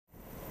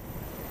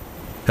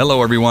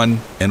Hello everyone,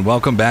 and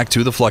welcome back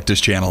to the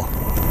Fluctus Channel.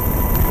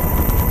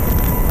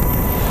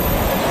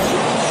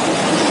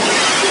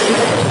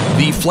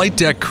 The flight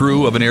deck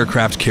crew of an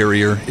aircraft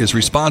carrier is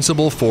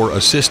responsible for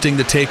assisting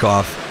the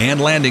takeoff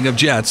and landing of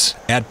jets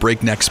at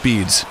breakneck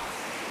speeds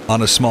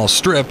on a small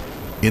strip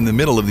in the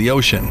middle of the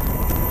ocean.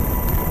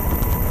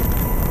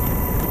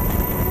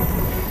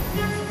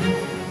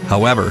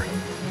 However,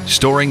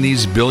 storing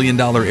these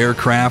billion-dollar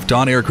aircraft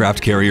on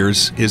aircraft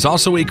carriers is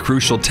also a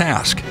crucial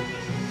task,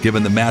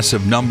 given the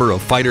massive number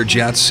of fighter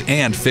jets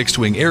and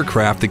fixed-wing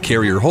aircraft the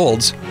carrier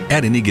holds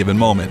at any given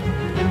moment.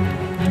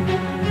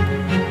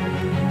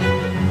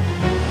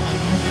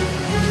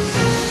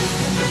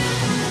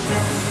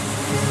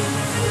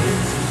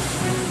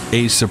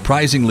 A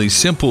surprisingly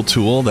simple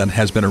tool that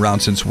has been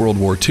around since World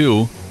War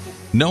II,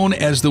 known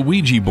as the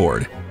Ouija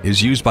board,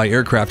 is used by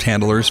aircraft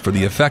handlers for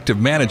the effective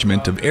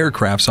management of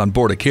aircrafts on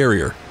board a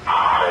carrier.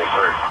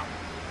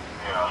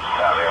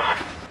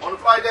 On the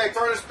flight deck,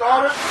 turn it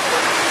started.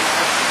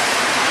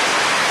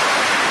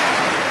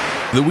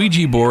 The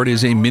Ouija board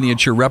is a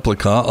miniature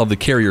replica of the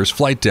carrier's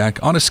flight deck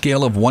on a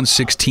scale of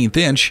 1/16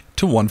 inch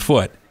to 1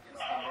 foot.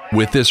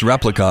 With this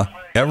replica,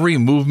 every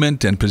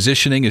movement and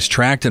positioning is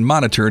tracked and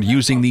monitored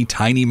using the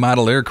tiny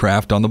model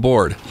aircraft on the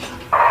board.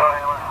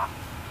 Yeah,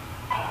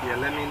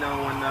 let me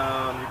know when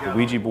you The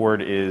Ouija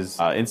board is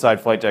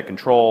inside flight deck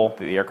control.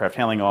 The aircraft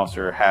handling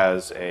officer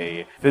has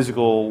a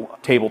physical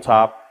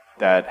tabletop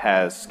that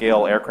has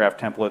scale aircraft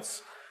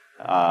templates,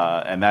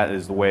 and that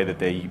is the way that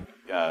they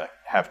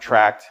have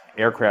tracked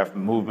aircraft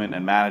movement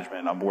and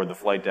management on board the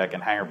flight deck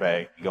and hangar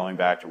bay going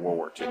back to World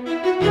War II.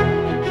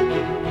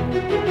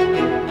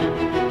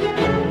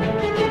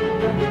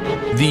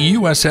 The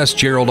USS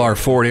Gerald R.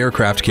 Ford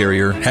aircraft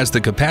carrier has the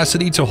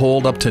capacity to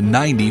hold up to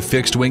 90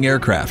 fixed-wing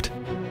aircraft,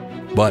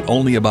 but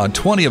only about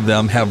 20 of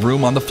them have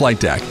room on the flight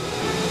deck.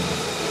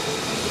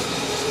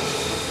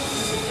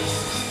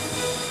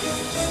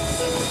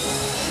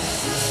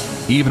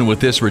 Even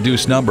with this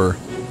reduced number,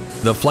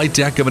 the flight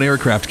deck of an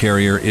aircraft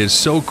carrier is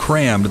so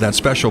crammed that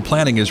special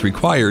planning is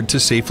required to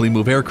safely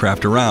move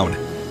aircraft around.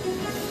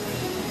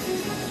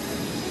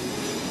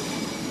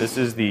 This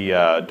is the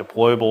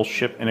deployable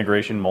ship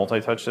integration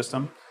multi-touch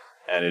system,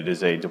 and it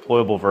is a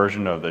deployable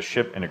version of the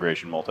ship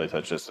integration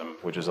multi-touch system,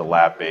 which is a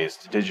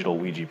lab-based digital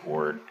Ouija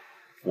board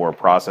for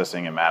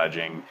processing and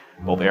managing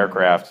both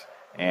aircraft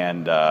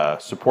and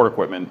support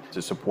equipment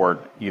to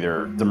support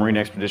either the Marine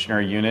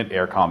Expeditionary Unit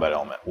Air Combat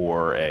Element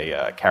or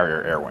a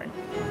carrier air wing.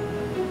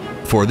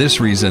 For this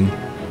reason,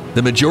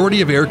 the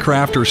majority of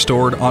aircraft are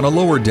stored on a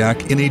lower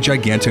deck in a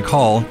gigantic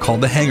hall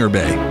called the hangar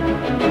bay.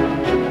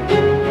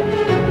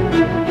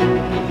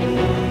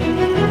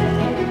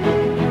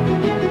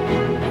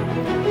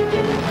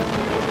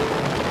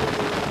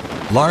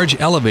 Large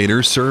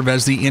elevators serve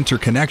as the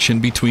interconnection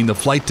between the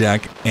flight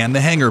deck and the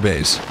hangar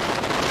bays.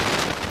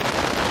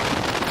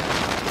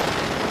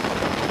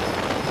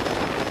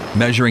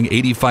 Measuring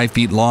 85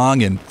 feet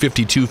long and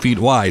 52 feet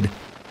wide,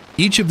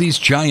 each of these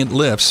giant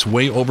lifts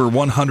weigh over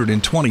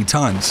 120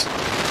 tons.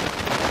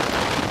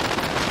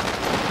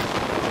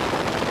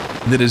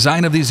 The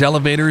design of these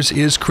elevators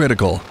is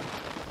critical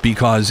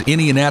because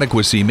any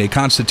inadequacy may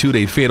constitute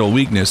a fatal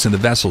weakness in the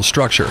vessel's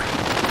structure.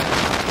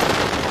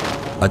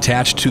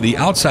 Attached to the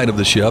outside of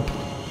the ship,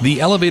 the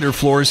elevator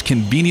floors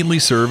conveniently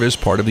serve as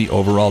part of the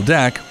overall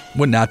deck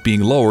when not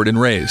being lowered and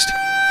raised.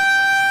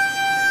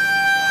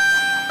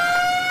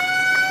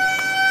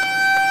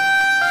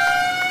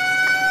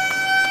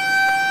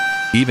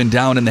 Even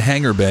down in the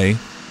hangar bay,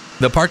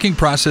 the parking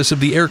process of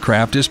the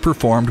aircraft is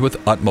performed with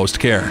utmost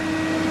care.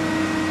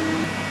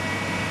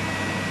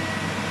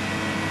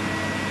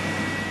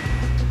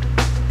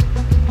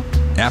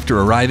 After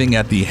arriving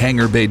at the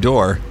hangar bay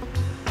door,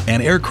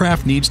 an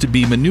aircraft needs to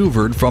be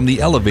maneuvered from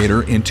the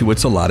elevator into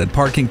its allotted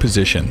parking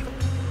position.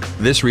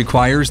 This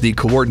requires the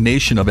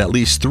coordination of at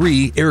least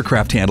 3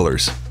 aircraft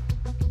handlers.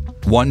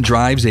 One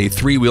drives a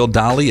 3-wheel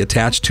dolly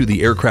attached to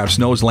the aircraft's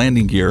nose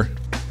landing gear.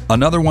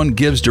 Another one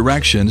gives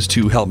directions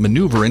to help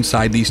maneuver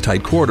inside these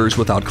tight quarters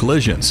without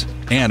collisions.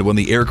 And when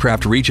the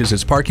aircraft reaches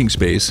its parking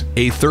space,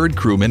 a third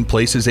crewman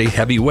places a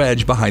heavy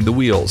wedge behind the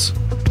wheels.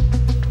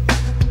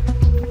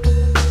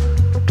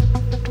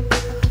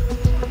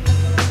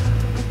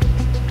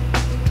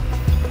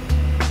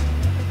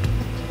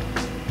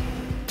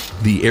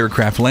 The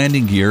aircraft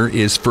landing gear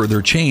is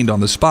further chained on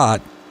the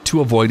spot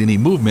to avoid any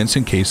movements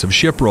in case of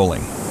ship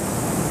rolling.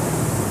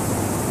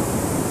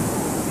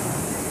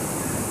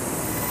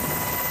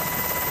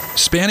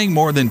 Spanning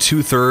more than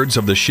 2/3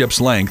 of the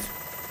ship's length,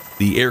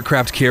 the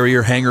aircraft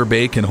carrier hangar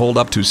bay can hold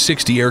up to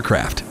 60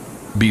 aircraft.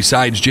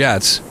 Besides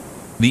jets,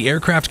 the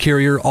aircraft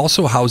carrier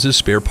also houses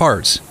spare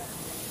parts,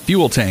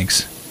 fuel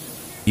tanks,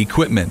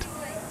 equipment,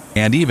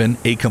 and even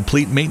a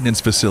complete maintenance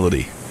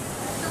facility.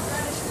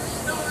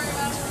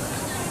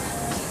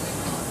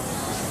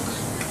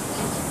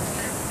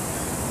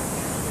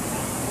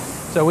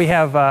 So we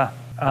have a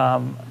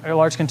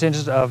large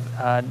contingent of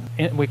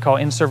we call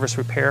in-service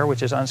repair,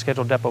 which is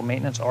unscheduled depot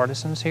maintenance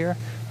artisans here.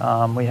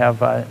 We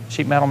have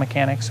sheet metal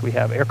mechanics, we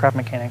have aircraft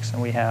mechanics,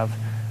 and we have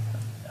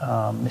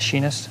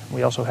machinists.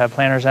 We also have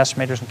planners,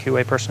 estimators, and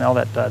QA personnel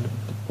that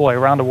deploy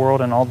around the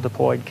world and all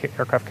deployed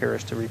aircraft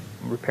carriers to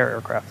repair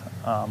aircraft.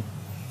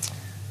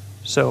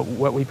 So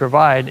what we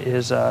provide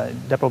is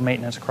depot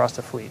maintenance across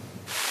the fleet.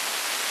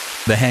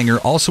 The hangar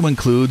also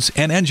includes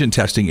an engine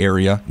testing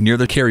area near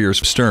the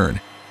carrier's stern,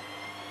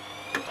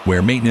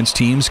 where maintenance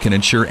teams can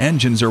ensure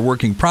engines are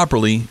working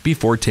properly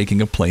before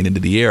taking a plane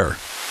into the air.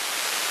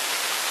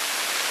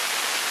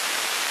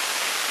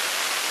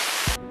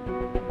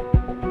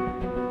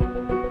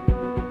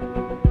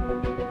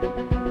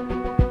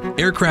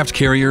 Aircraft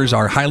carriers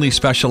are highly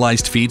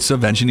specialized feats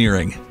of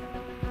engineering,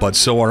 but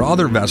so are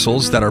other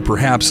vessels that are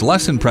perhaps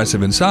less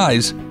impressive in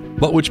size,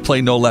 but which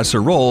play no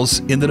lesser roles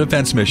in the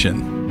defense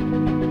mission.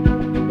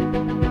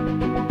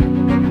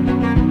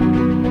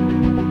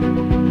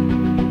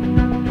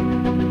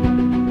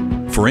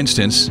 For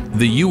instance,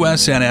 the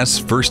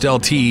USNS First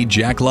LT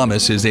Jack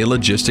Lummis is a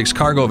logistics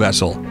cargo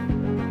vessel,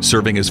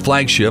 serving as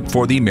flagship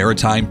for the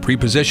Maritime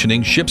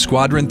Prepositioning Ship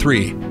Squadron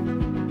 3.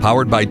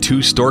 Powered by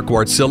 2 Stork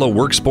Wärtsilä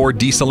Worksport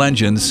diesel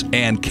engines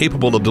and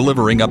capable of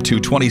delivering up to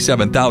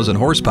 27,000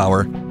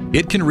 horsepower,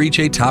 it can reach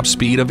a top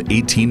speed of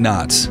 18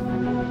 knots.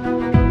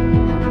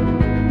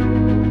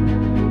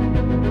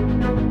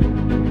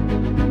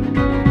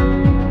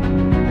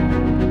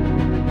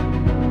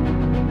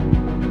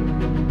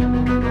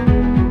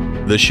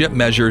 The ship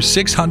measures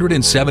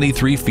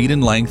 673 feet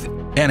in length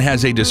and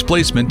has a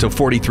displacement of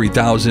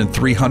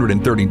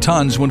 43,330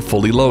 tons when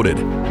fully loaded.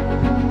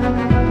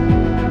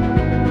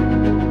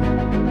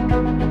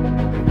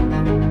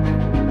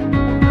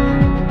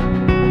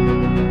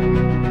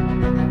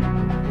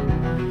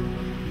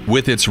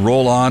 With its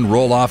roll-on,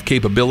 roll-off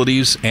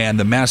capabilities and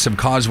the massive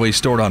causeway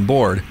stored on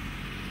board,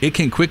 it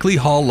can quickly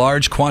haul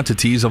large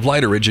quantities of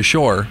lighterage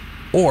ashore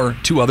or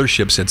to other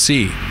ships at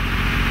sea.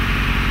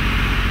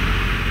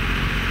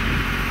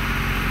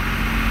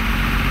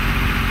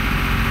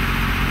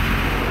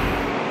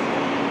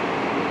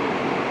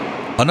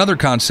 Another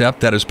concept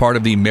that is part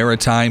of the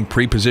Maritime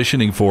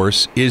Prepositioning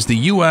Force is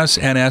the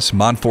USNS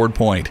Montford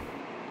Point,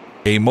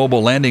 a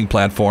mobile landing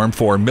platform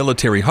for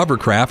military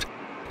hovercraft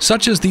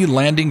such as the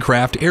Landing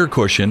Craft Air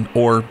Cushion,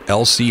 or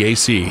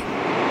LCAC.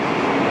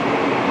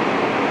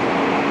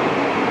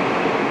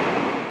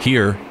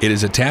 Here, it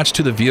is attached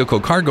to the vehicle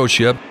cargo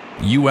ship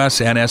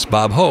USNS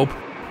Bob Hope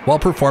while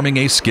performing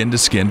a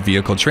skin-to-skin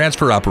vehicle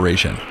transfer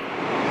operation.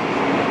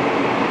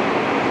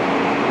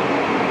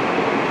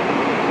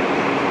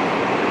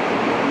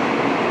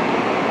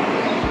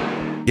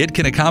 It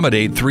can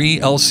accommodate 3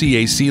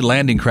 LCAC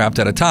landing craft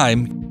at a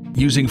time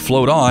using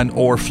float-on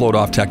or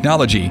float-off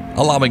technology,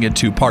 allowing it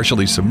to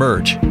partially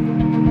submerge.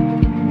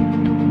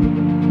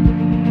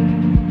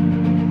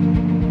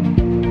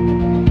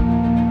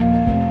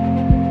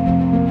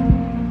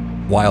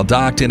 While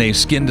docked in a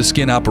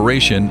skin-to-skin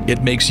operation,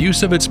 it makes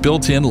use of its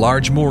built-in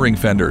large mooring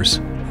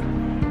fenders.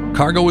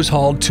 Cargo is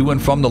hauled to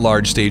and from the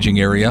large staging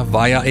area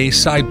via a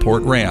side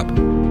port ramp.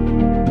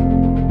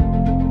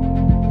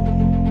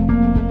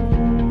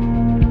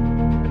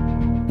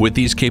 With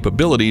these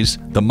capabilities,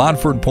 the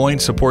Montford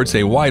Point supports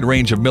a wide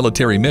range of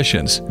military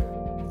missions,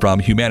 from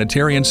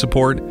humanitarian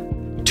support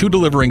to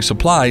delivering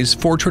supplies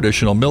for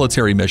traditional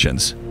military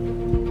missions.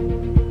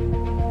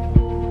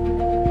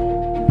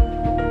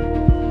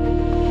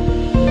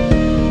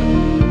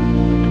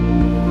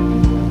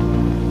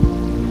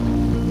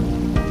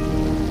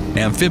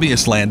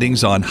 Amphibious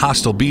landings on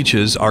hostile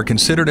beaches are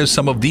considered as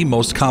some of the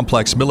most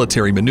complex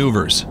military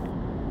maneuvers.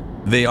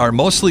 They are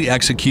mostly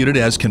executed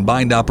as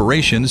combined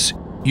operations,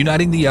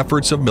 uniting the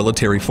efforts of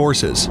military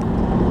forces.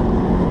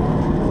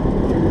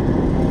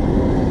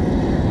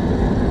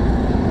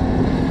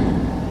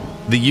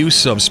 The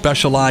use of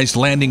specialized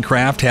landing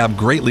craft have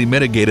greatly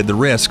mitigated the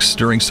risks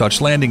during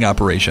such landing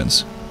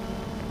operations.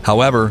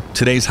 However,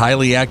 today's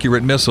highly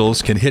accurate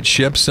missiles can hit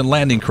ships and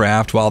landing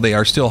craft while they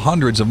are still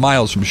hundreds of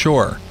miles from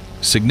shore,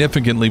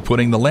 significantly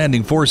putting the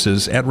landing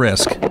forces at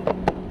risk.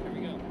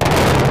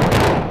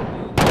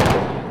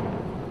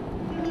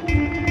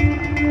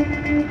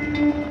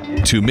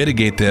 To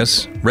mitigate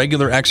this,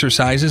 regular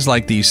exercises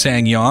like the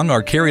Sangyong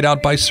are carried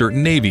out by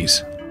certain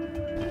navies.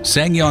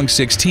 Sangyong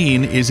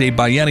 16 is a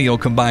biennial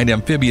combined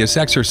amphibious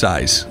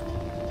exercise.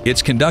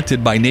 It's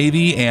conducted by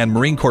Navy and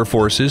Marine Corps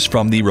forces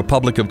from the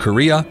Republic of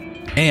Korea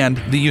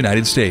and the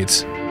United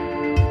States.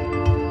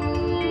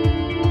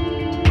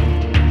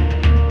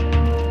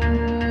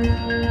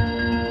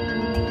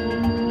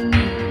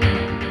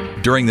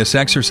 During this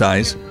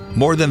exercise,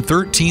 more than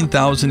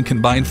 13,000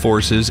 combined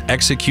forces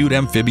execute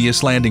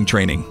amphibious landing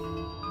training.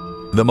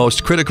 The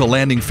most critical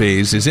landing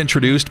phase is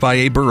introduced by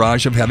a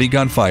barrage of heavy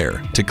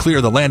gunfire to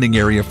clear the landing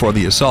area for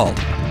the assault.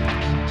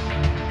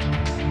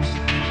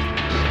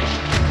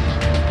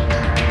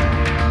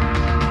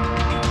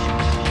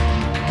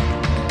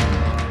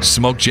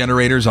 Smoke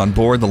generators on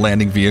board the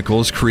landing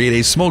vehicles create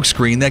a smoke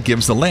screen that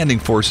gives the landing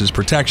forces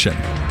protection.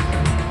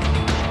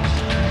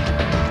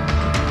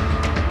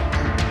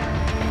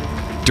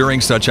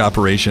 During such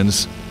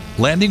operations,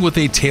 landing with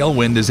a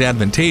tailwind is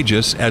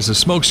advantageous as the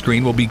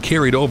smokescreen will be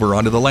carried over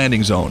onto the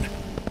landing zone.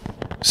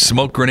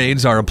 Smoke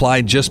grenades are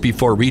applied just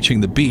before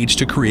reaching the beach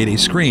to create a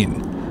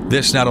screen.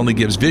 This not only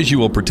gives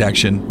visual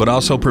protection, but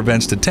also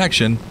prevents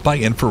detection by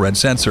infrared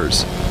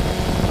sensors.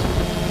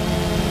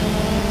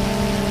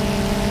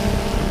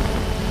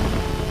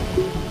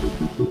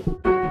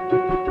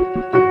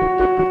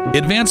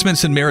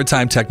 Advancements in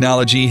maritime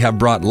technology have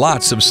brought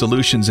lots of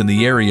solutions in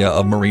the area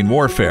of marine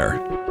warfare.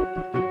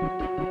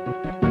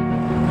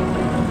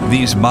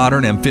 These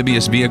modern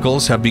amphibious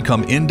vehicles have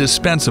become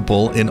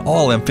indispensable in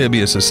all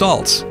amphibious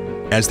assaults,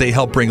 as they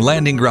help bring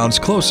landing grounds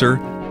closer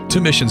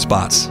to mission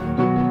spots.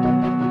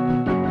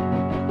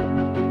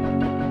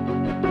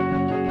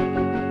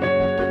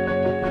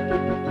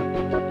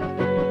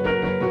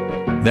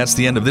 That's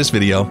the end of this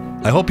video.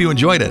 I hope you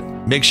enjoyed it.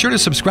 Make sure to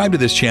subscribe to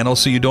this channel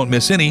so you don't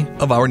miss any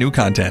of our new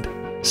content.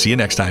 See you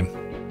next time.